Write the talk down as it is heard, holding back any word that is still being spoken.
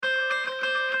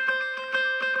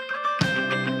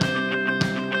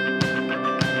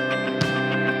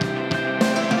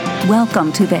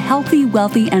Welcome to the Healthy,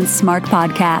 Wealthy, and Smart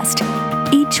podcast.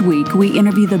 Each week, we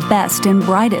interview the best and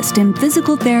brightest in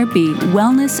physical therapy,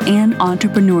 wellness, and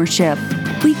entrepreneurship.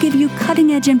 We give you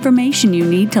cutting-edge information you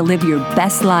need to live your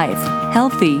best life,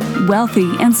 healthy, wealthy,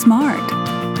 and smart.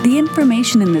 The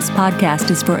information in this podcast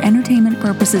is for entertainment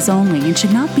purposes only and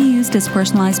should not be used as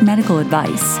personalized medical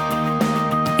advice.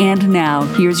 And now,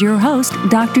 here's your host,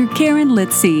 Dr. Karen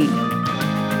Litzy.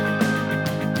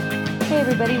 Hey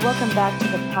everybody, welcome back to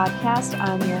the podcast.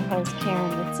 I'm your host,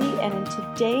 Karen Litzy, and in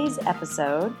today's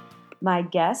episode, my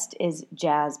guest is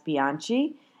Jazz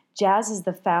Biancci. Jazz is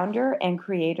the founder and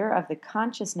creator of the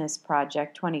Consciousness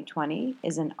Project 2020,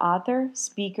 is an author,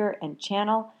 speaker, and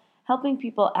channel, helping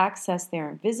people access their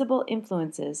invisible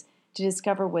influences to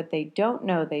discover what they don't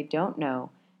know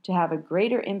to have a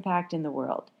greater impact in the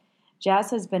world.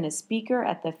 Jazz has been a speaker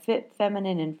at the Fit,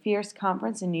 Feminine, and Fierce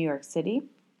conference in New York City,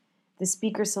 the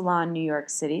Speaker Salon, New York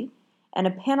City, and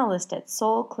a panelist at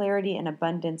Soul, Clarity, and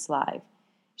Abundance Live.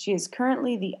 She is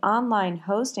currently the online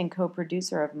host and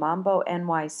co-producer of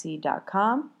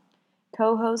MamboNYC.com,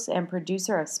 co-host and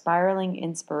producer of Spiraling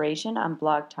Inspiration on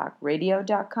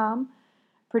blogtalkradio.com,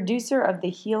 producer of The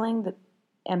Healing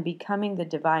and Becoming the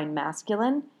Divine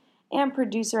Masculine, and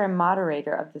producer and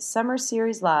moderator of the Summer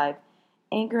Series Live,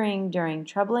 Anchoring During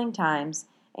Troubling Times,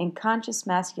 and Conscious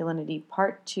Masculinity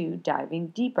Part 2, Diving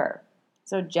Deeper.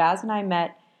 So Jazz and I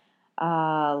met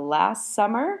last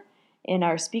summer in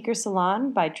our speaker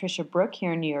salon by Trisha Brook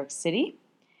here in New York City.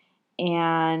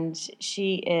 And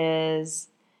she is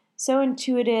so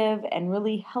intuitive and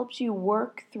really helps you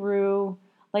work through,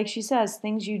 like she says,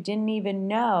 things you didn't even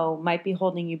know might be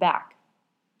holding you back.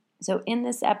 So in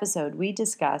this episode, we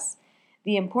discuss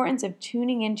the importance of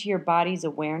tuning into your body's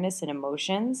awareness and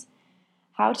emotions,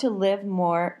 how to live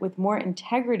with more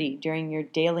integrity during your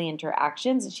daily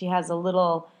interactions. She has a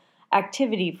little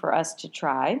activity for us to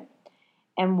try,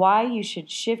 and why you should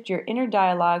shift your inner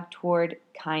dialogue toward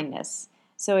kindness.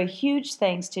 So a huge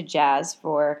thanks to Jazz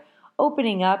for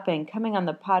opening up and coming on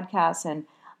the podcast and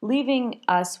leaving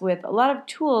us with a lot of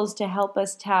tools to help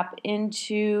us tap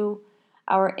into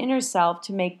our inner self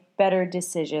to make better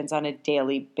decisions on a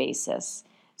daily basis.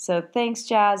 So thanks,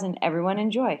 Jazz, and everyone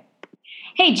enjoy.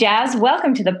 Hey, Jazz,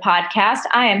 welcome to the podcast.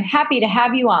 I am happy to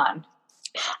have you on.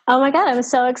 Oh my God, I'm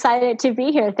so excited to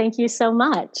be here. Thank you so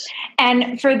much.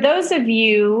 And for those of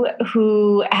you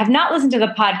who have not listened to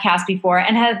the podcast before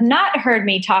and have not heard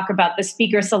me talk about the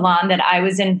speaker salon that I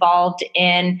was involved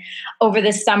in over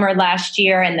the summer last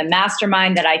year and the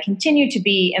mastermind that I continue to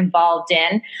be involved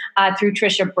in through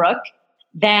Trisha Brook,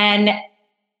 then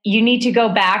you need to go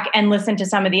back and listen to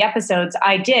some of the episodes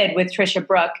I did with Trisha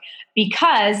Brook,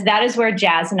 because that is where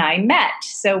Jazz and I met.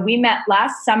 So we met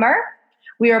last summer.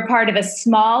 We were part of a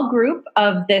small group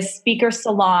of this speaker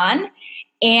salon.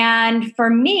 And for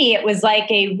me, it was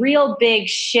like a real big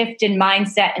shift in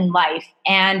mindset in life.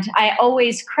 And I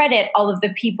always credit all of the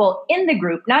people in the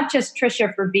group, not just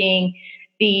Trisha for being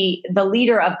the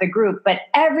leader of the group, but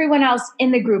everyone else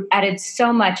in the group added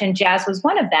so much, and Jazz was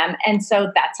one of them. And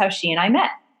so that's how she and I met.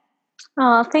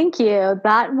 Oh, thank you.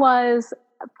 That was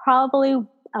probably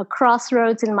a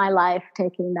crossroads in my life,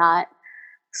 taking that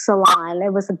salon.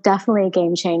 It was definitely a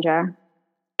game changer.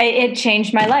 It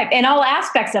changed my life in all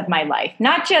aspects of my life,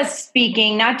 not just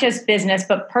speaking, not just business,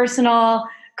 but personal,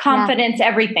 confidence,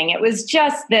 everything. It was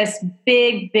just this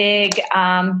big,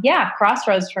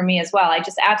 crossroads for me as well. I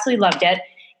just absolutely loved it.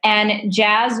 And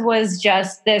Jazz was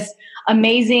just this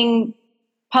amazing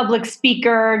public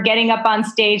speaker, getting up on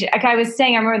stage. Like I was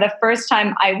saying, I remember the first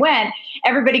time I went,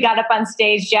 everybody got up on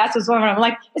stage. Jazz was one of them. I'm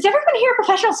like, is everyone here a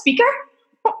professional speaker?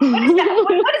 What is that?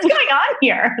 What is going on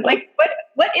here? Like,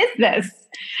 what is this?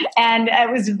 And it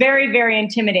was very, very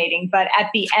intimidating. But at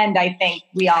the end, I think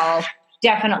we all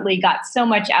definitely got so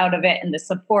much out of it, and the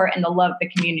support and the love of the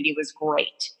community was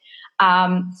great.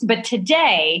 But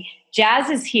today, Jazz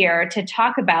is here to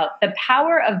talk about the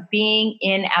power of being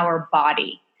in our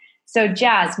body. So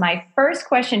Jazz, my first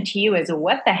question to you is,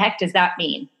 what the heck does that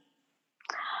mean?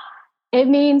 It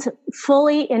means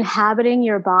fully inhabiting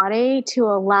your body to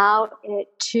allow it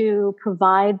to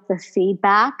provide the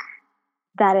feedback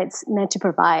that it's meant to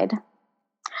provide.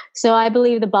 So I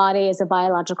believe the body is a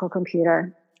biological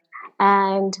computer,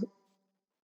 and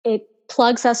it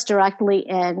plugs us directly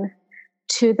in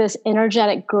to this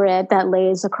energetic grid that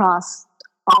lays across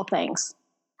all things.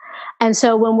 And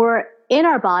so when we're in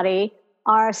our body,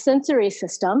 our sensory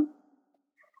system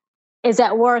is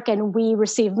at work and we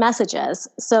receive messages.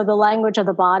 So the language of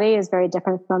the body is very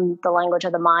different from the language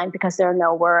of the mind because there are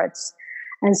no words.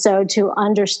 And so to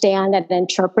understand and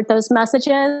interpret those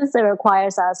messages, it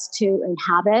requires us to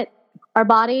inhabit our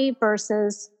body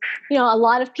versus, a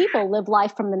lot of people live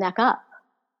life from the neck up.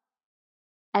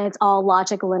 And it's all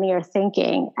logic, linear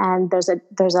thinking, and there's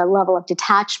a level of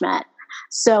detachment.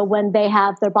 So when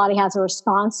their body has a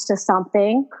response to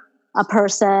something, a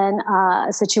person, a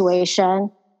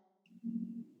situation,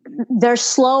 they're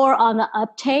slower on the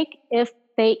uptake if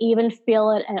they even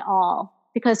feel it at all,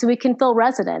 because we can feel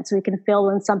resonance. We can feel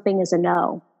when something is a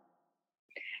no.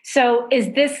 So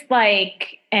is this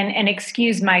like, and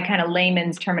excuse my kind of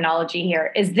layman's terminology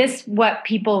here, is this what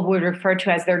people would refer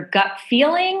to as their gut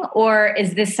feeling, or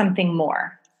is this something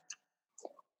more?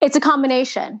 It's a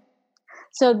combination.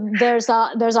 So there's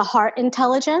a heart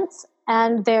intelligence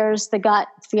and there's the gut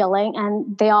feeling,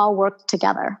 and they all work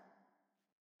together.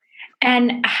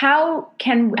 And how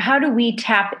do we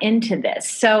tap into this?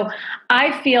 So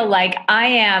I feel like I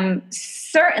am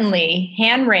certainly,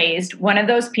 hand raised, one of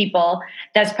those people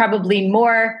that's probably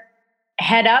more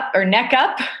head up or neck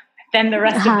up than the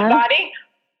rest of the body.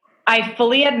 I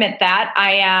fully admit that.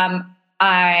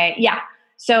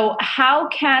 So how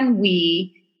can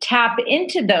we tap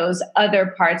into those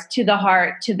other parts, to the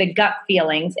heart, to the gut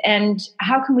feelings, and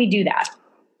how can we do that?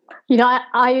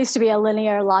 I used to be a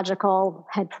linear, logical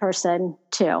head person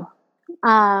too.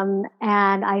 And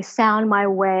I found my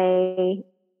way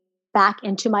back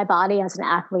into my body as an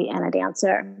athlete and a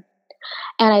dancer.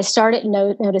 And I started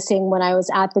noticing when I was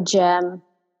at the gym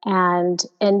and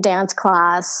in dance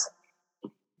class,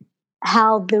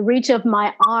 how the reach of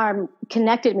my arm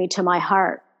connected me to my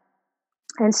heart.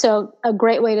 And so a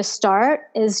great way to start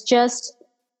is just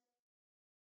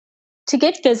to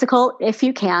get physical if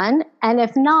you can. And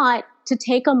if not, to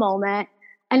take a moment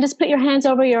and just put your hands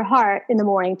over your heart in the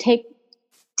morning. Take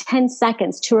 10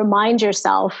 seconds to remind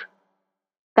yourself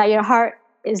that your heart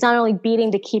is not only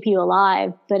beating to keep you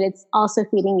alive, but it's also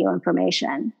feeding you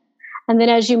information. And then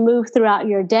as you move throughout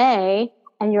your day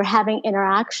and you're having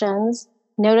interactions,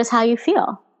 notice how you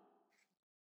feel.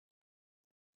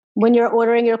 When you're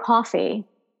ordering your coffee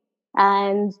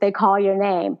and they call your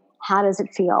name, how does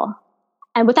it feel?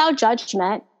 And without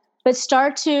judgment, but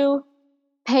start to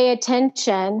pay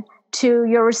attention to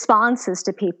your responses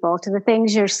to people, to the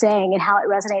things you're saying and how it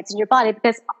resonates in your body.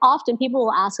 Because often people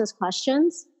will ask us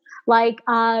questions like,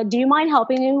 do you mind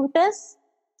helping me with this?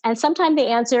 And sometimes the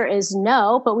answer is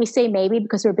no, but we say maybe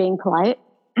because we're being polite.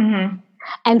 Mm-hmm.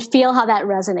 And feel how that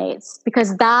resonates,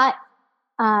 because that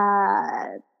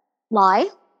lie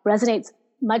resonates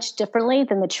much differently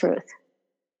than the truth.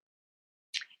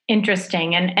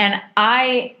 Interesting. And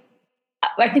I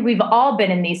think we've all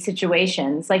been in these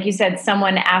situations. Like you said,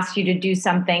 someone asks you to do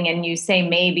something and you say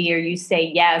maybe, or you say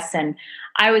yes. And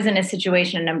I was in a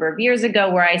situation a number of years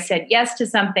ago where I said yes to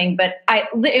something, but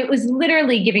it was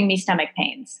literally giving me stomach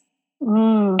pains.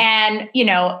 And,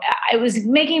 it was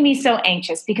making me so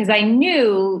anxious because I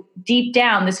knew deep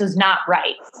down this was not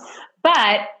right.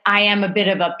 But I am a bit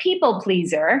of a people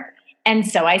pleaser. And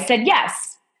so I said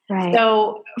yes. Right.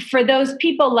 So for those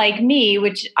people like me,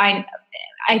 which I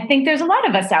think there's a lot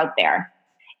of us out there,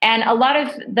 and a lot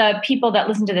of the people that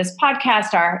listen to this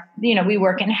podcast are, we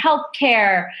work in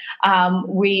healthcare.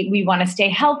 We want to stay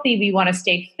healthy. We want to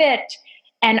stay fit.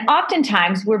 And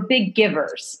oftentimes we're big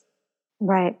givers.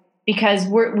 Right. Because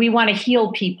we want to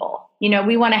heal people.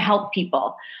 We want to help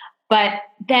people. But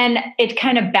then it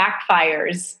kind of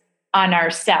backfires on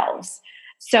ourselves.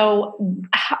 So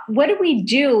what do we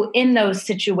do in those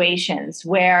situations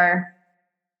where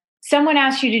someone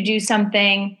asks you to do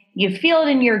something, you feel it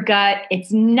in your gut,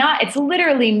 it's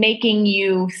literally making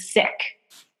you sick,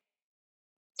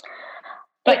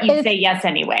 but you say yes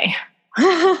anyway?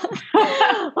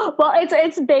 Well,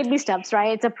 it's baby steps,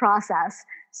 right? It's a process.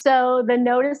 So the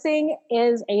noticing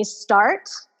is a start.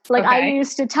 Like I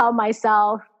used to tell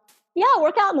myself,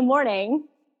 work out in the morning.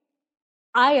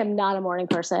 I am not a morning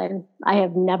person. I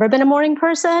have never been a morning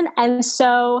person. And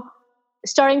so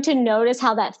starting to notice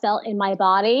how that felt in my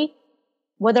body,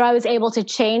 whether I was able to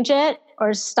change it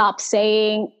or stop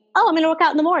saying, I'm going to work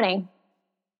out in the morning.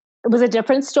 It was a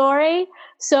different story.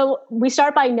 So we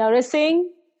start by noticing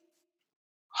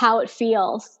how it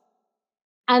feels.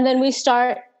 And then we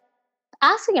start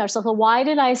asking ourselves, well, why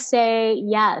did I say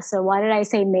yes? Or why did I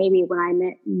say maybe when I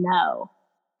meant no?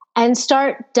 And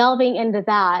start delving into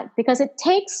that, because it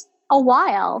takes a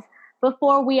while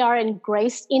before we are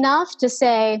engraced enough to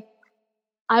say,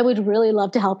 I would really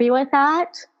love to help you with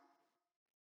that,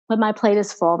 but my plate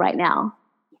is full right now.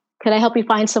 Could I help you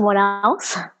find someone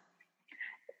else?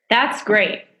 That's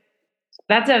great.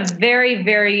 That's a very,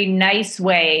 very nice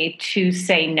way to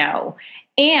say no.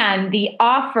 And the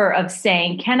offer of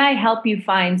saying, can I help you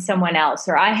find someone else?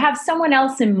 Or I have someone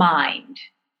else in mind.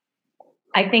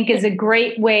 I think is a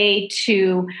great way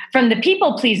to, from the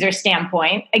people pleaser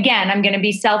standpoint, again, I'm going to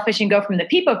be selfish and go from the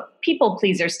people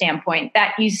pleaser standpoint,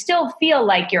 that you still feel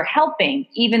like you're helping,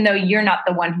 even though you're not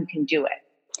the one who can do it.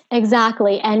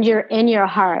 Exactly. And you're in your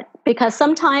heart, because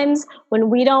sometimes when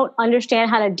we don't understand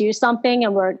how to do something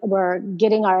and we're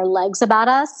getting our legs about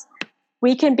us,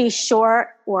 we can be short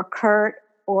or curt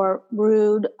or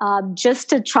rude, just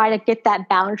to try to get that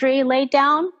boundary laid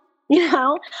down,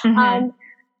 Mm-hmm.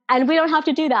 And we don't have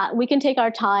to do that. We can take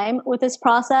our time with this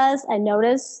process and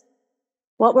notice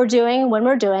what we're doing when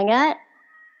we're doing it,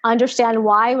 understand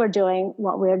why we're doing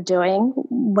what we're doing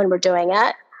when we're doing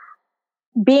it,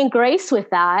 be in grace with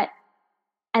that,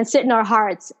 and sit in our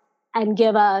hearts and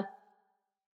give an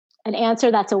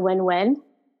answer that's a win-win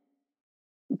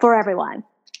for everyone.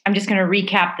 I'm just going to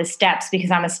recap the steps because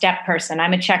I'm a step person.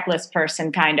 I'm a checklist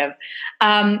person, kind of.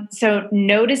 So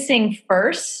noticing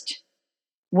first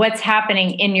what's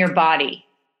happening in your body.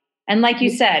 And like you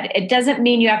said, it doesn't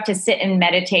mean you have to sit and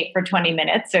meditate for 20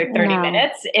 minutes or 30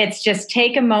 minutes. It's just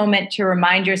take a moment to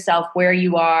remind yourself where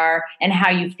you are and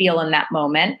how you feel in that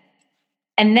moment.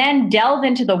 And then delve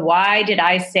into the why did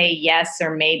I say yes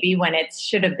or maybe when it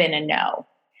should have been a no.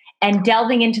 And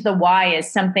delving into the why is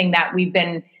something that we've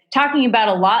been talking about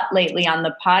a lot lately on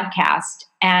the podcast.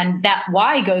 And that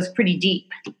why goes pretty deep.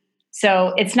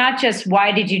 So it's not just,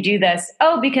 why did you do this?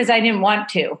 Oh, because I didn't want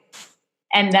to.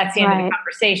 And that's the end of the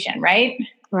conversation, right?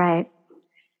 Right.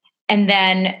 And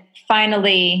then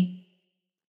finally,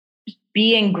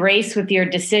 be in grace with your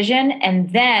decision.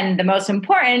 And then the most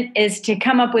important is to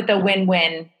come up with a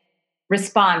win-win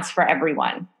response for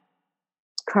everyone.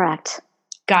 Correct.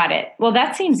 Got it. Well,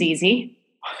 that seems easy.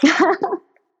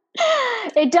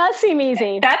 It does seem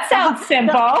easy. That sounds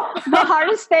simple. The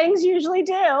hardest things usually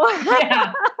do.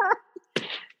 Yeah.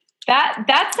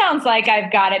 That sounds like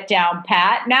I've got it down,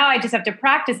 Pat. Now I just have to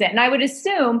practice it. And I would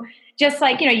assume, just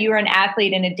like, you were an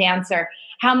athlete and a dancer,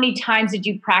 how many times did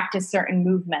you practice certain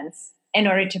movements in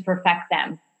order to perfect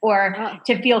them or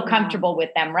to feel comfortable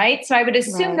with them, right? So I would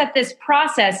assume that this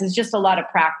process is just a lot of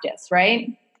practice,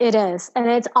 right? It is. And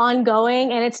it's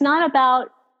ongoing. And it's not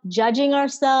about judging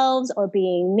ourselves or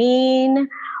being mean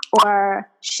or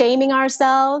shaming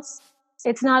ourselves.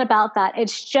 It's not about that.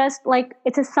 It's just like,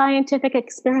 it's a scientific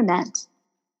experiment.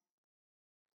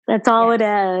 That's all it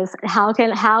is. How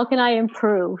can I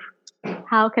improve?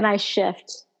 How can I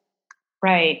shift?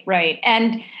 Right.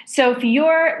 And so if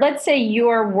let's say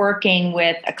you're working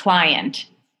with a client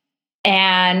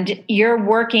and you're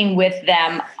working with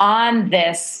them on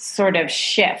this sort of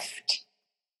shift,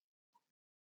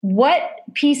 what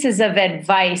pieces of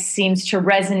advice seems to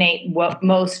resonate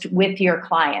most with your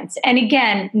clients? And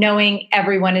again, knowing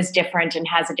everyone is different and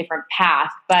has a different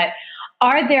path, but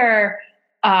are there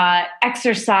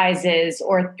exercises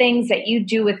or things that you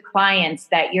do with clients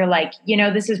that you're like,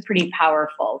 this is pretty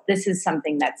powerful. This is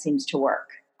something that seems to work.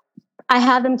 I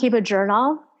have them keep a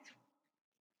journal.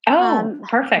 Oh,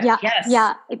 perfect. Yeah, yes.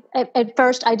 Yeah. At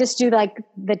first, I just do like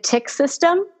the tick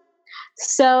system.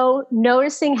 So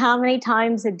noticing how many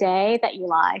times a day that you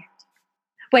lie.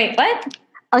 Wait, what?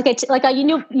 You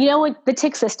know what the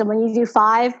tick system, when you do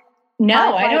 5?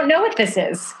 No, I don't know what this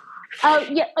is. Oh,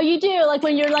 yeah. Oh, you do, like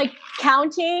when you're like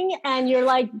counting and you're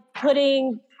like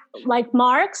putting like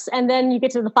marks, and then you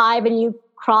get to the 5 and you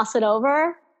cross it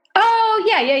over. Oh,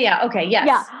 yeah. Okay, yes.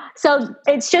 Yeah. So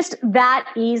it's just that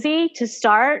easy to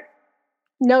start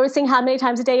noticing how many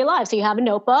times a day you lie. So you have a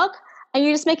notebook and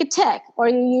you just make a tick, or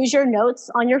you use your notes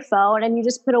on your phone and you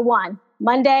just put a 1.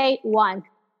 Monday, 1,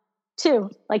 2.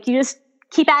 Like you just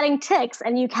keep adding ticks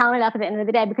and you count it up at the end of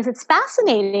the day, because it's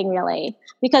fascinating, really,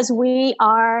 because we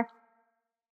lie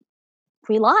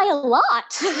a lot.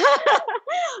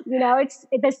 It's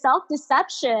the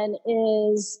self-deception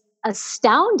is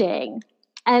astounding,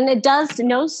 and it does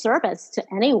no service to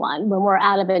anyone when we're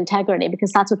out of integrity,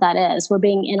 because that's what that is. We're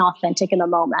being inauthentic in the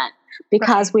moment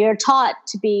because we are taught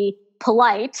to be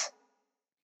polite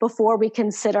before we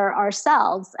consider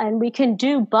ourselves, and we can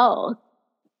do both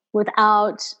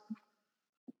without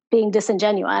being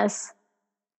disingenuous.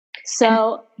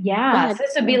 So so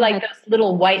this would be like those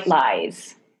little white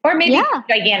lies, or maybe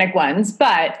gigantic ones,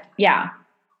 but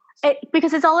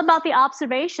because it's all about the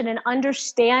observation and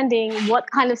understanding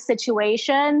what kind of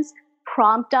situations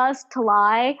prompt us to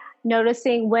lie,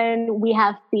 noticing when we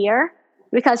have fear,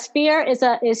 because fear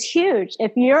is huge.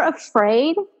 If you're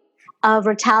afraid of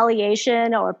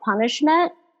retaliation or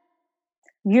punishment,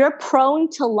 you're prone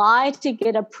to lie to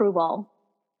get approval.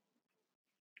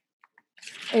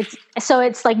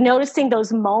 It's like noticing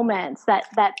those moments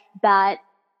that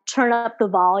turn up the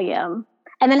volume,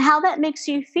 and then how that makes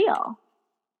you feel.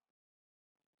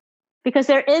 Because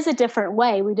there is a different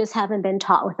way. We just haven't been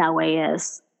taught what that way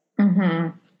is. Mm-hmm.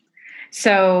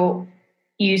 So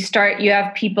you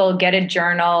have people get a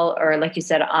journal or, like you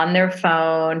said, on their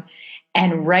phone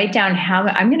and write down how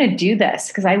I'm going to do this,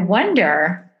 because I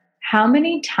wonder how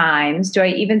many times do I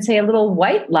even say a little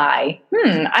white lie?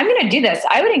 I'm going to do this.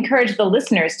 I would encourage the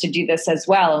listeners to do this as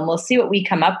well, and we'll see what we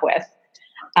come up with.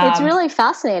 It's really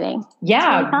fascinating.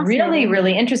 Yeah, really,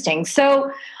 really interesting.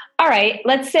 So, all right,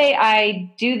 let's say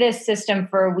I do this system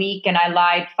for a week and I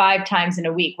lied 5 times in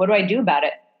a week. What do I do about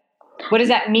it? What does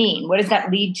that mean? What does that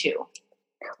lead to?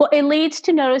 Well, it leads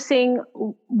to noticing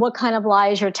what kind of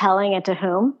lies you're telling and to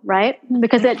whom, right?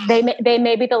 Because they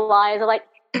may be the lies are like,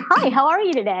 "Hi, how are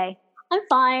you today? I'm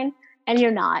fine," and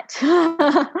you're not.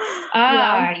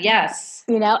 Yes.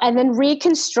 And then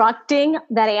reconstructing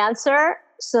that answer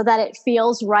so that it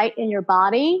feels right in your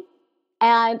body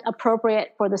and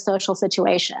appropriate for the social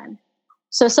situation.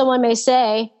 So someone may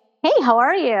say, "Hey, how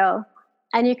are you?"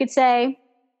 And you could say,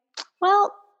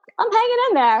 "Well, I'm hanging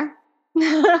in there."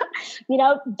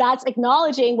 That's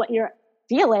acknowledging what you're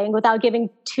feeling without giving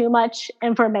too much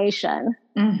information.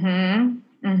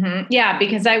 Mm-hmm. Mm-hmm. Yeah,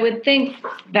 because I would think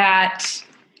that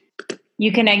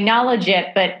you can acknowledge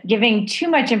it, but giving too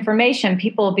much information,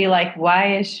 people will be like,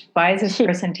 why is this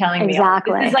person telling me all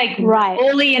this? This is like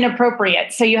wholly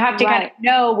inappropriate. So you have to kind of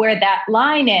know where that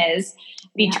line is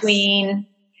between,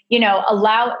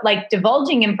 allow like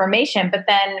divulging information, but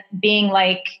then being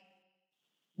like,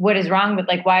 what is wrong with,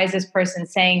 like, why is this person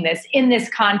saying this in this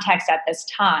context at this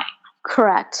time?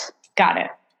 Correct. Got it.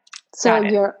 So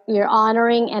you're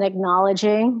honoring and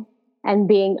acknowledging and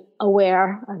being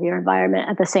aware of your environment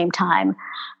at the same time,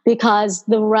 because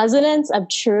the resonance of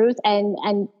truth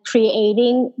and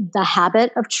creating the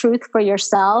habit of truth for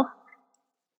yourself,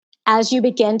 as you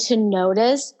begin to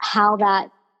notice how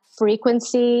that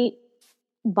frequency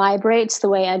vibrates the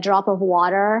way a drop of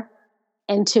water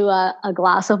into a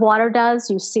glass of water does,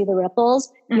 you see the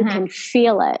ripples, you can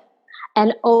feel it.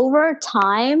 And over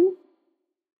time,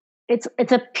 it's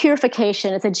a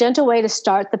purification. It's a gentle way to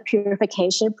start the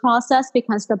purification process,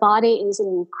 because the body is an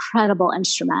incredible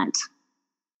instrument.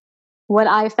 What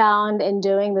I found in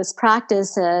doing this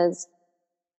practice is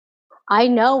I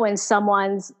know when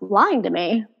someone's lying to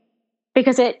me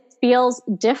because it feels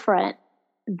different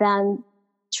than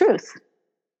truth.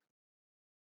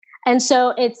 And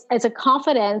so it's a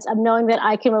confidence of knowing that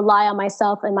I can rely on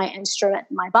myself and my instrument,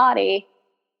 my body,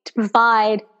 to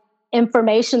provide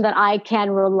information that I can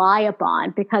rely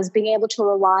upon, because being able to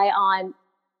rely on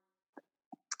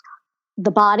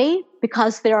the body,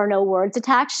 because there are no words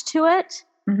attached to it,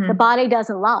 the body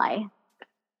doesn't lie.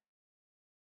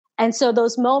 And so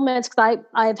those moments, because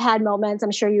I've had moments,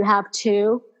 I'm sure you have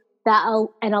too, that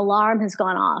an alarm has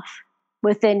gone off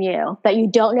within you that you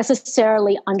don't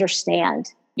necessarily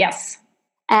understand. Yes.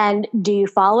 And do you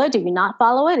follow it? Do you not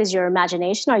follow it? Is your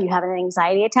imagination? Are you having an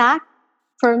anxiety attack?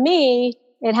 For me,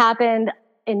 it happened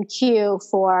in queue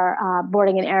for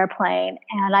boarding an airplane,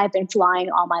 and I've been flying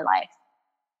all my life.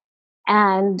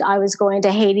 And I was going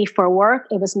to Haiti for work.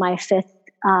 It was my 5th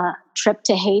trip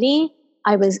to Haiti.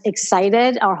 I was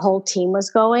excited. Our whole team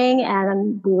was going,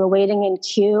 and we were waiting in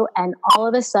queue. And all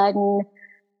of a sudden,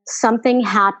 something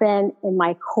happened in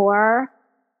my core,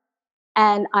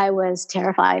 and I was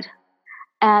terrified.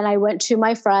 And I went to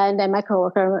my friend and my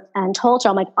coworker and told her,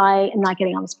 I'm like, I am not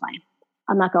getting on this plane.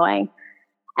 I'm not going.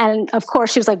 And of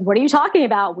course, she was like, what are you talking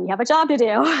about? We have a job to do.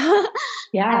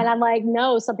 Yeah. And I'm like,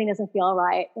 no, something doesn't feel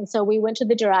right. And so we went to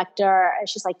the director, and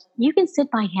she's like, you can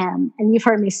sit by him. And you've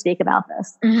heard me speak about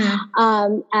this.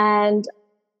 And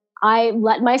I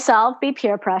let myself be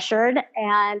peer pressured,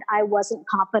 and I wasn't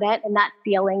confident in that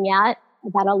feeling yet,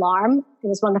 that alarm. It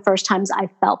was one of the first times I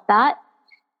felt that.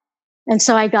 And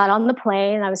so I got on the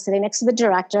plane, and I was sitting next to the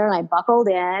director, and I buckled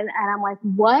in, and I'm like,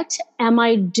 what am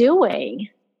I doing?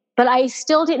 But I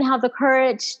still didn't have the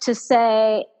courage to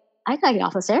say, I gotta get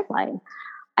off this airplane.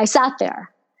 I sat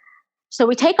there. So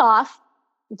we take off.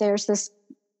 There's this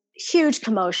huge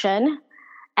commotion,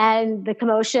 and the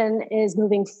commotion is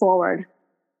moving forward.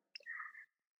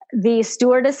 The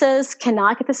stewardesses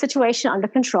cannot get the situation under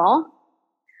control,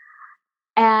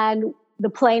 and the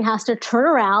plane has to turn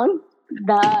around.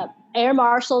 The air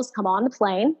marshals come on the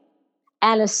plane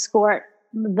and escort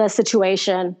the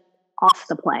situation off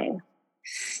the plane.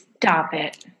 Stop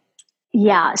it.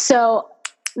 Yeah. So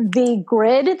the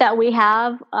grid that we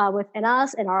have within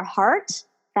us in our heart,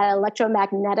 that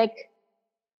electromagnetic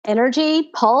energy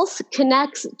pulse,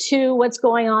 connects to what's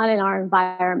going on in our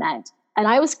environment. And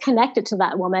I was connected to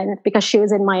that woman because she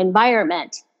was in my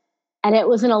environment, and it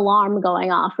was an alarm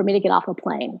going off for me to get off the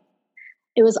plane.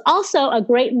 It was also a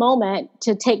great moment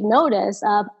to take notice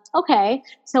of, okay,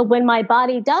 so when my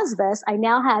body does this, I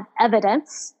now have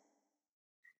evidence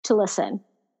to listen.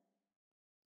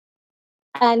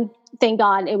 And thank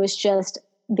God it was just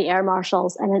the air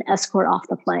marshals and an escort off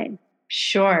the plane.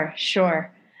 Sure,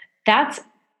 sure. That's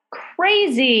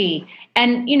crazy.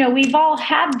 And, we've all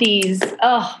had these,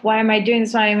 oh, why am I doing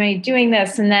this? Why am I doing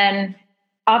this? And then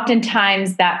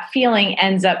oftentimes that feeling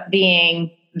ends up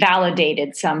being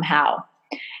validated somehow.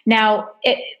 Now,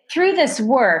 through this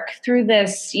work, through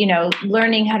this,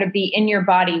 learning how to be in your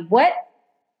body, what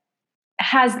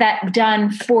has that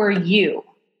done for you?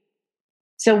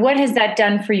 So what has that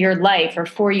done for your life or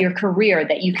for your career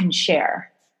that you can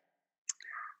share?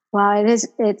 Wow,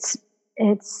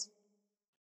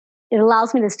 it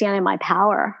allows me to stand in my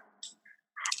power.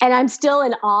 And I'm still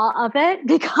in awe of it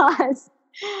because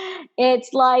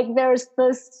it's like there's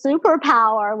this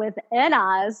superpower within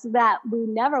us that we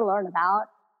never learn about,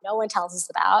 no one tells us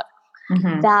about,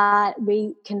 that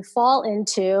we can fall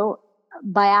into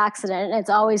by accident. It's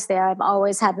always there. I've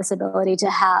always had this ability to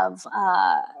have,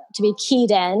 to be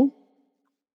keyed in.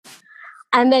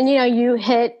 And then, you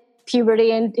hit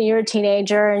puberty and you're a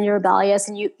teenager and you're rebellious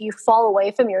and you fall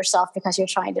away from yourself because you're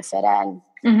trying to fit in.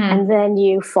 And then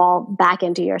you fall back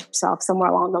into yourself somewhere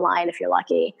along the line if you're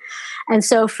lucky. And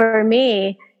so for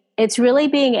me, it's really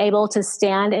being able to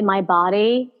stand in my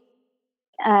body,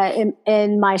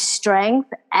 in my strength,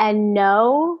 and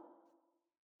know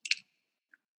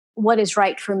what is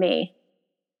right for me.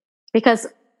 Because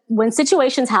when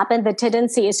situations happen, the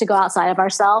tendency is to go outside of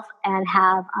ourselves and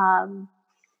have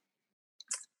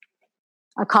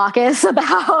a caucus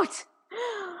about,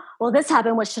 well, this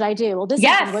happened, what should I do? Well, this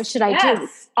happened, what should I do?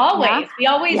 Always. Yeah? We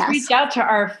always reach out to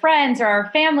our friends or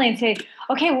our family and say,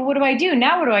 okay, well, what do I do?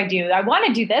 Now what do I do? I want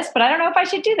to do this, but I don't know if I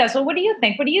should do this. Well, what do you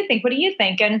think? What do you think? What do you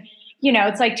think? And,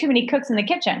 it's like too many cooks in the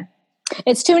kitchen.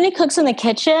 It's too many cooks in the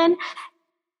kitchen,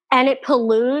 and it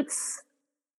pollutes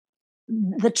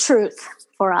the truth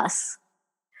for us.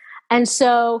 And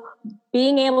so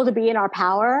being able to be in our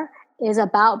power is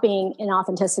about being in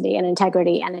authenticity and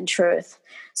integrity and in truth,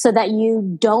 so that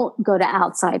you don't go to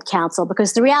outside counsel.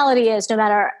 Because the reality is, no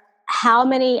matter how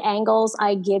many angles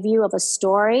I give you of a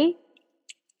story,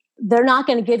 they're not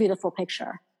going to give you the full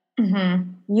picture.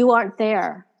 You aren't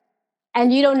there.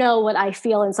 And you don't know what I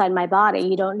feel inside my body.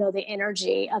 You don't know the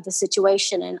energy of the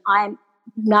situation. And I'm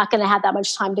not going to have that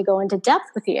much time to go into depth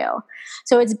with you.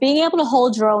 So it's being able to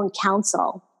hold your own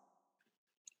counsel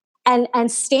and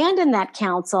stand in that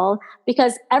counsel,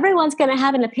 because everyone's going to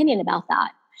have an opinion about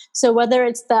that. So whether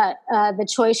it's the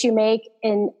choice you make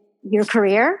in your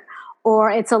career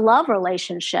or it's a love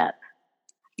relationship,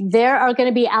 there are going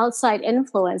to be outside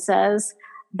influences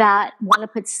that want to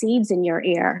put seeds in your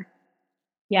ear.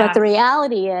 Yeah. But the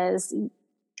reality is,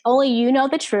 only you know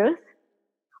the truth.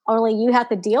 Only you have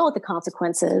to deal with the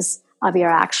consequences of your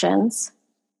actions.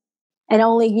 And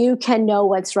only you can know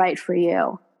what's right for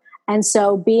you. And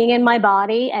so being in my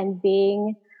body and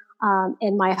being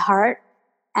in my heart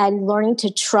and learning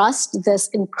to trust this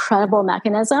incredible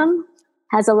mechanism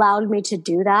has allowed me to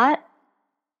do that.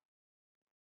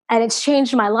 And it's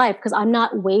changed my life because I'm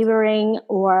not wavering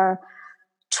or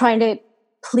trying to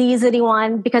please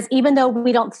anyone. Because even though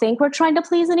we don't think we're trying to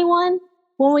please anyone,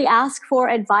 when we ask for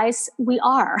advice, we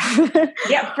are.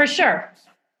 Yeah, for sure.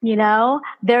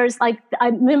 There's I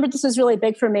remember this was really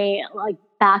big for me, like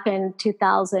back in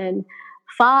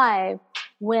 2005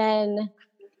 when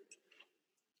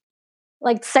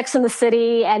like Sex and the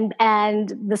City and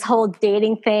this whole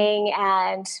dating thing.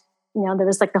 And, there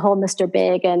was like the whole Mr.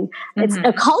 Big, and it's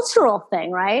a cultural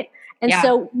thing, right? And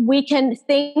so we can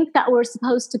think that we're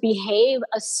supposed to behave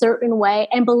a certain way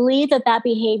and believe that that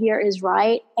behavior is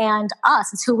right. And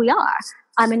us, it's who we are.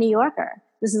 I'm a New Yorker.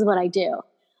 This is what I do.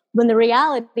 When the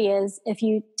reality is, if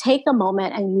you take a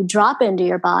moment and you drop into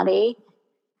your body,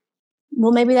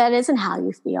 well, maybe that isn't how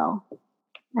you feel.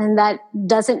 And that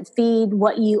doesn't feed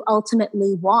what you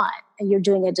ultimately want. And you're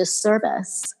doing a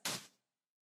disservice.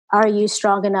 Are you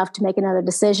strong enough to make another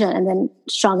decision and then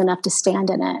strong enough to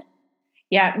stand in it?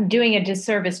 Yeah, doing a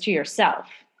disservice to yourself.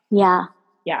 Yeah.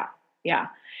 Yeah, yeah.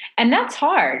 And that's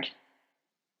hard.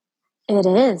 It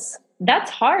is.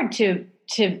 That's hard to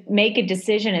make a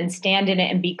decision and stand in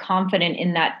it and be confident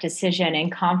in that decision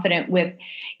and confident with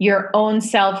your own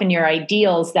self and your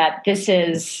ideals that this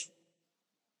is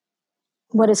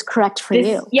what is correct for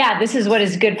you. Yeah, this is what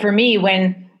is good for me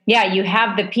when, you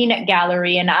have the peanut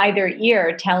gallery in either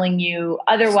ear telling you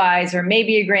otherwise or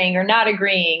maybe agreeing or not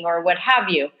agreeing or what have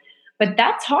you. But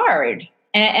that's hard.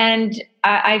 And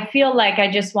I feel like I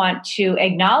just want to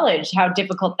acknowledge how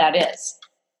difficult that is.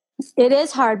 It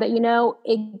is hard, but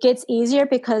it gets easier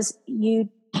because you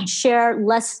share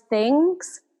less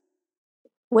things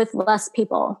with less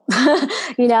people,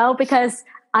 because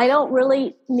I don't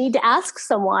really need to ask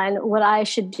someone what I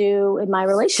should do in my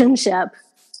relationship.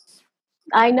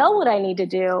 I know what I need to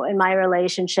do in my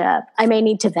relationship. I may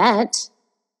need to vent.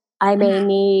 I may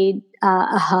need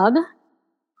a hug.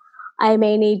 I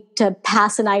may need to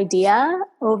pass an idea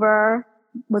over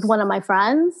with one of my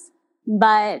friends,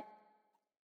 but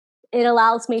it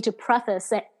allows me to preface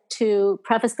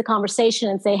the conversation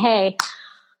and say, hey,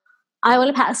 I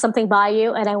want to pass something by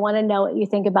you and I want to know what you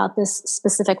think about this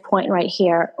specific point right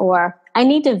here. Or I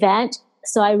need to vent,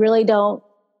 so I really don't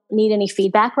need any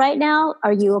feedback right now.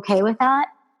 Are you okay with that?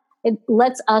 It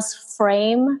lets us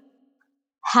frame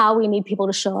how we need people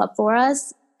to show up for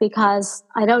us, because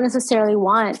I don't necessarily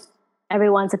want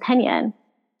everyone's opinion.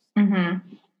 Mm-hmm.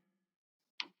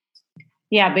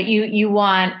 Yeah, but you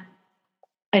want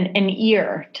an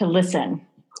ear to listen.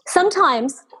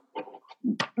 Sometimes,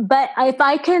 but if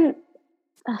I can,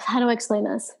 how do I explain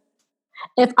this?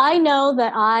 If I know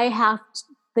that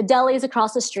the deli is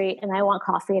across the street and I want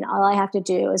coffee and all I have to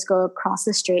do is go across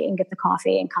the street and get the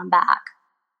coffee and come back,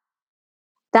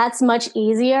 that's much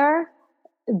easier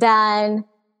than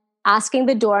asking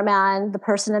the doorman, the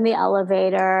person in the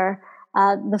elevator,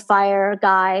 the fire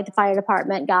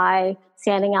department guy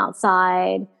standing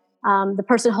outside, the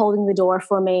person holding the door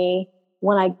for me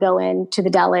when I go into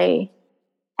the deli,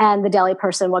 and the deli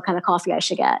person what kind of coffee I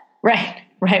should get. Right.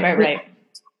 Yeah.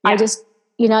 I just,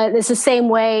 it's the same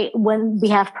way when we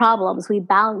have problems. We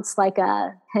bounce like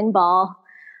a pinball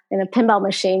in a pinball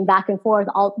machine back and forth.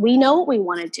 We know what we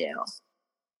want to do.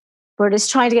 We're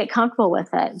just trying to get comfortable with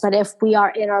it. But if we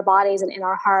are in our bodies and in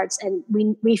our hearts and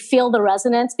we feel the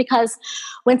resonance, because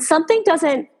when something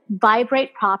doesn't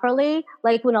vibrate properly,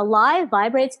 like when a lie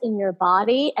vibrates in your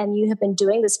body and you have been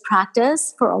doing this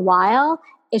practice for a while,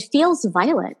 it feels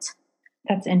violent.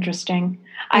 That's interesting.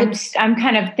 I'm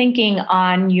kind of thinking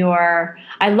on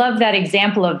I love that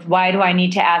example of why do I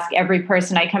need to ask every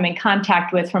person I come in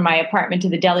contact with from my apartment to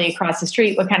the deli across the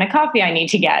street what kind of coffee I need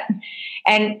to get.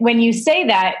 And when you say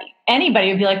that, anybody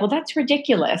would be like, well, that's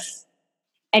ridiculous.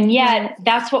 And yet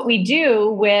that's what we do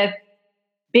with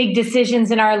big decisions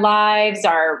in our lives,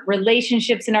 our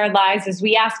relationships in our lives, is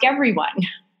we ask everyone.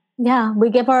 Yeah,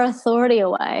 we give our authority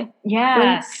away.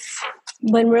 Yes.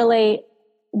 When really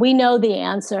we know the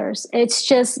answers. It's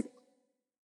just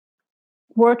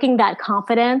working that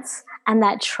confidence and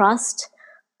that trust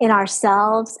in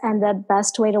ourselves. And the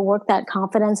best way to work that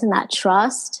confidence and that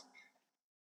trust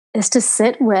is to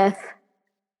sit with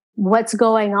what's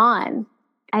going on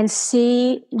and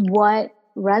see what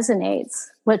resonates,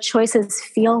 what choices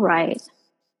feel right.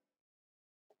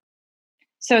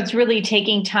 So it's really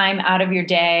taking time out of your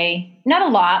day, not a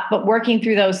lot, but working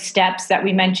through those steps that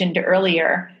we mentioned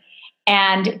earlier.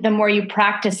 And the more you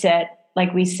practice it,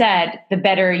 like we said, the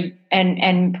better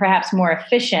and perhaps more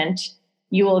efficient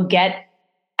you will get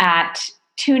at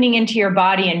tuning into your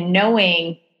body and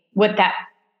knowing what that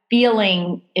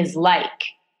feeling is like.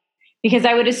 Because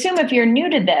I would assume if you're new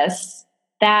to this,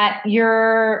 that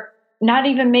you're not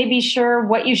even maybe sure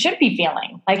what you should be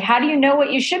feeling. Like, how do you know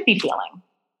what you should be feeling?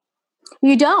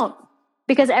 You don't,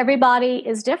 because everybody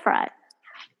is different.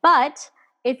 But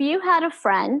if you had a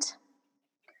friend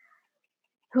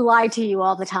who lied to you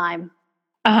all the time,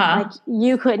 like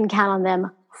you couldn't count on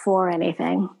them for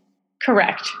anything.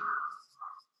 Correct.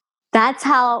 That's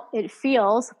how it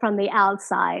feels from the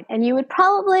outside. And you would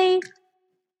probably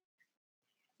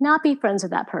not be friends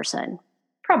with that person.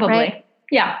 Probably. Right?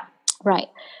 Yeah. Right.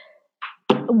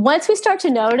 Once we start to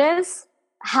notice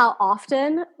how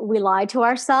often we lie to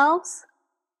ourselves,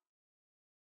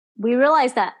 we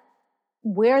realize that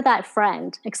we're that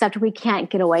friend, except we can't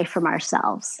get away from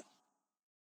ourselves.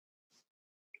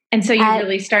 And so you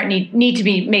really need to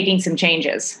be making some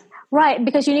changes. Right,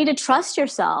 because you need to trust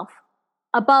yourself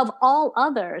above all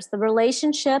others. The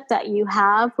relationship that you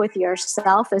have with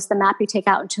yourself is the map you take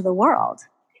out into the world.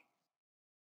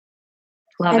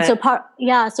 Love it.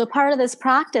 So part of this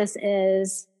practice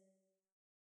is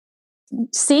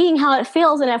seeing how it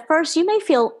feels. And at first you may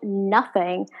feel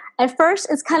nothing. At first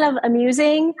it's kind of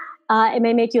amusing. It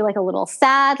may make you like a little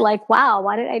sad, like, wow,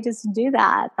 why did I just do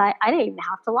that? I didn't even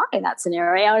have to lie in that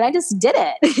scenario, and I just did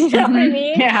it. You know what I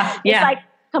mean? Yeah. It's like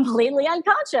completely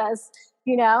unconscious,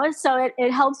 so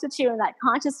it helps with you in that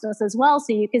consciousness as well.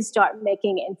 So you can start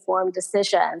making informed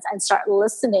decisions and start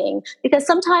listening, because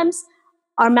sometimes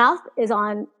our mouth is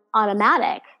on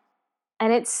automatic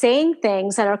and it's saying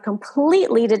things that are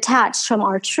completely detached from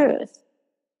our truth.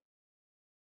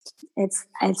 It's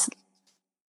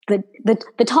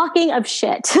the talking of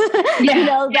shit.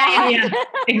 Yeah.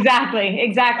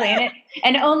 Exactly.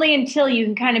 And only until you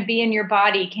can kind of be in your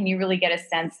body can you really get a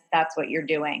sense that's what you're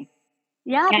doing.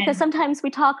 Yeah, because sometimes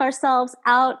we talk ourselves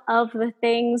out of the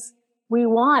things we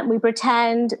want. We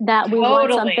pretend that we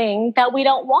want something that we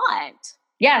don't want.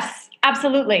 Yes,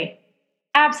 absolutely.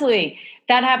 Absolutely.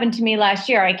 That happened to me last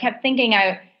year. I kept thinking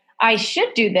I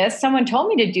should do this. Someone told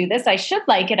me to do this. I should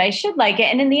like it.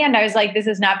 And in the end, I was like, this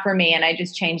is not for me. And I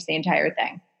just changed the entire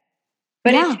thing.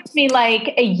 But it took me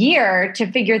like a year to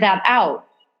figure that out.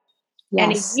 Yes.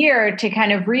 And a year to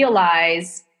kind of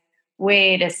realize,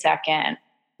 wait a second.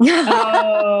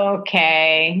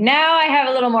 Okay. Now I have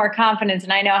a little more confidence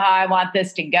and I know how I want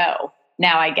this to go.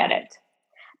 Now I get it.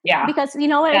 Yeah. Because you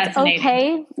know what? It's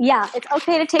okay. Yeah. It's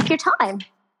okay to take your time.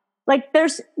 Like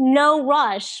there's no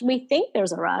rush. We think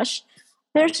there's a rush.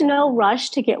 There's no rush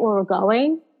to get where we're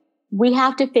going. We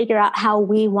have to figure out how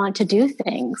we want to do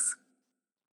things.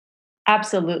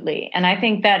 Absolutely. And I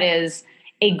think that is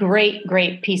a great,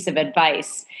 great piece of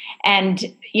advice.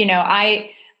 And, I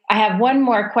have one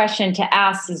more question to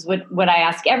ask is what I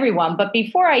ask everyone. But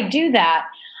before I do that,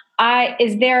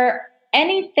 is there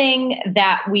anything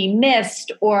that we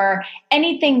missed or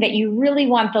anything that you really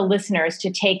want the listeners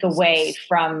to take away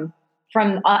from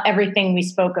everything we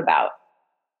spoke about?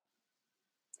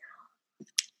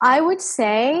 I would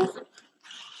say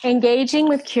engaging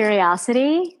with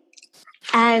curiosity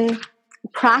and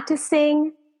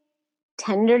practicing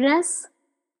tenderness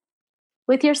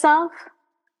with yourself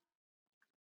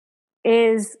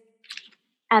is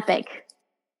epic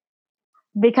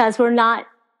because we're not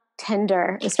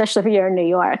tender, especially if you're in New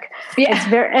York. Yeah.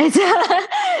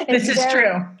 This is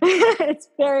true. It's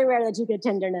very rare that you get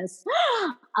tenderness.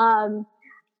 But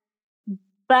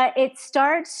it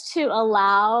starts to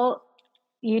allow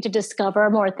you to discover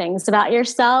more things about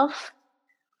yourself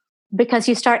because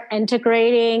you start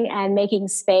integrating and making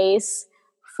space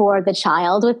for the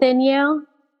child within you.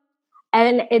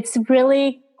 And it's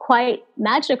really quite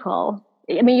magical.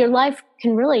 I mean, your life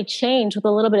can really change with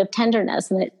a little bit of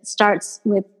tenderness, and it starts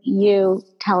with you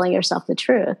telling yourself the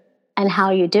truth and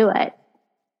how you do it.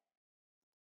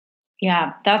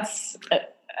 Yeah, that's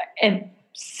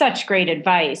such great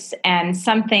advice, and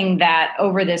something that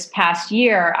over this past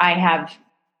year I have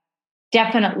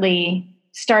definitely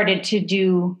started to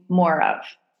do more of.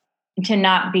 To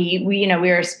not be, we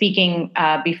were speaking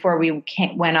before we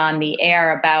went on the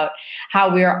air about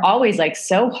how we are always like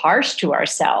so harsh to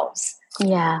ourselves.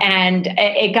 Yeah. And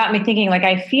it got me thinking, like,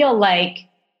 I feel like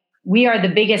we are the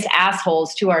biggest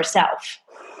assholes to ourselves.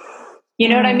 You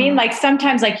know what I mean? Like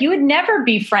sometimes like you would never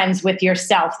be friends with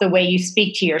yourself the way you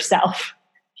speak to yourself.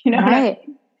 You know what I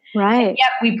mean? Right. And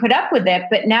yet we put up with it.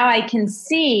 But now I can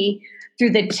see through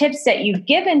the tips that you've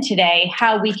given today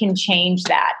how we can change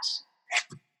that.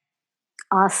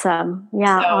 Awesome.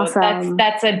 Yeah. So awesome.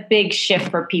 That's a big shift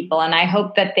for people. And I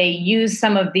hope that they use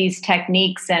some of these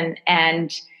techniques and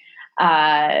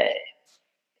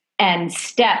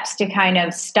steps to kind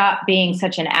of stop being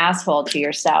such an asshole to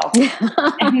yourself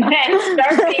and then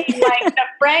start being like the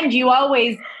friend you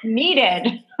always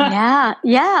needed.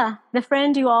 Yeah. The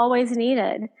friend you always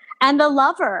needed and the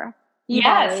lover you've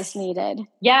always needed.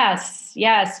 Yes.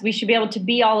 We should be able to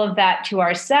be all of that to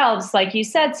ourselves, like you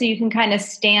said, so you can kind of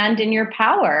stand in your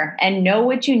power and know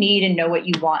what you need and know what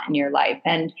you want in your life.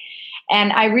 And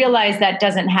I realize that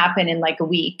doesn't happen in like a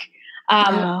week.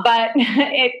 No. But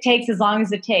it takes as long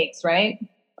as it takes, right?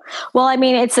 Well, I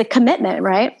mean, it's a commitment,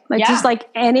 right? It's just like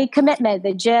any commitment,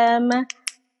 the gym,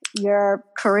 your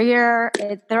career,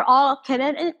 they're all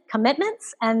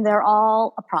commitments and they're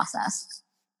all a process.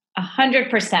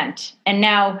 100%. And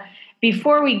now,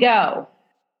 before we go,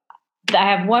 I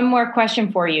have one more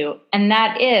question for you. And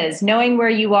that is, knowing where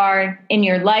you are in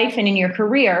your life and in your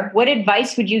career, what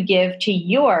advice would you give to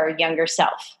your younger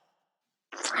self?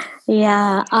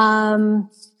 Yeah. I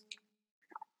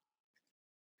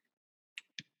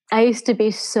used to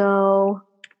be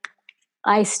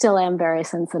I still am very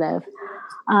sensitive,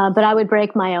 but I would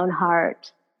break my own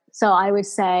heart. So I would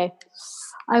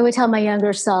tell my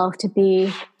younger self to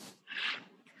be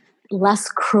less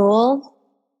cruel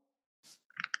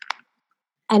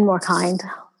and more kind.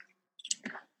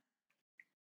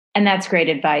 And that's great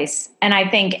advice. And I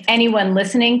think anyone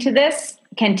listening to this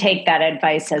can take that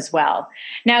advice as well.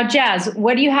 Now, Jazz,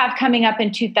 what do you have coming up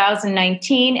in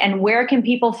 2019 and where can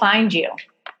people find you?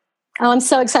 Oh, I'm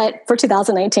so excited for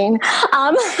 2019.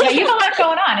 Yeah, you have a lot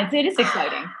going on. It is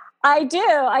exciting. I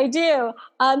do.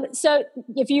 So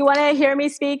if you want to hear me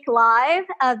speak live,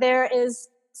 there is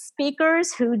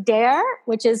Speakers Who Dare,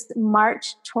 which is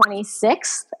March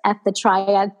 26th at the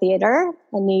Triad Theater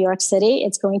in New York City.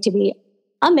 It's going to be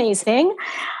amazing.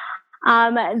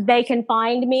 They can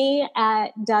find me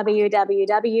at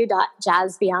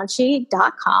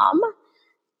www.jazzbiancci.com.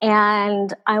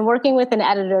 And I'm working with an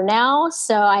editor now,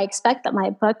 so I expect that my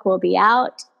book will be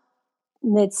out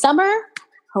midsummer,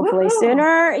 hopefully Woo-hoo.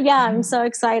 sooner. Yeah, I'm so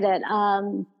excited.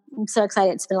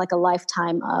 It's been like a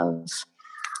lifetime of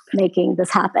making this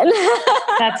happen.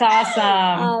 That's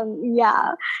awesome.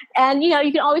 Yeah. And, you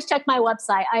can always check my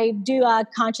website. I do a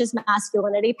conscious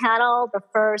masculinity panel the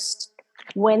first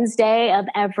Wednesday of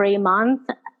every month.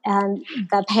 And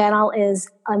the panel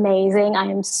is amazing. I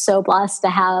am so blessed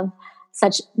to have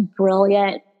such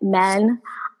brilliant men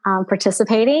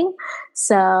participating.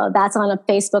 So that's on a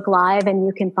Facebook Live, and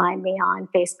you can find me on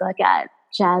Facebook at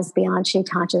Jazz Biancci,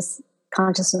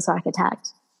 Consciousness Architect.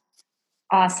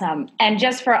 Awesome. And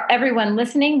just for everyone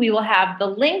listening, we will have the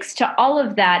links to all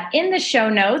of that in the show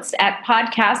notes at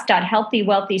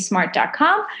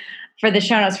podcast.healthywealthysmart.com for the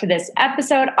show notes for this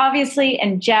episode, obviously.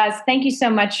 And Jazz, thank you so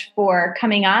much for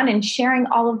coming on and sharing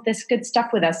all of this good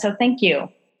stuff with us. So thank you.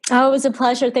 Oh, it was a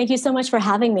pleasure. Thank you so much for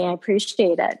having me. I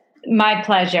appreciate it. My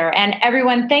pleasure. And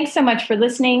everyone, thanks so much for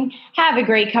listening. Have a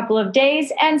great couple of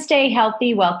days and stay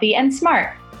healthy, wealthy, and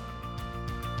smart.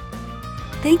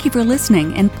 Thank you for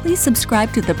listening, and please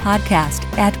subscribe to the podcast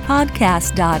at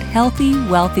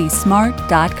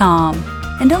podcast.healthywealthysmart.com.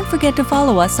 And don't forget to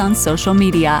follow us on social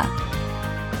media.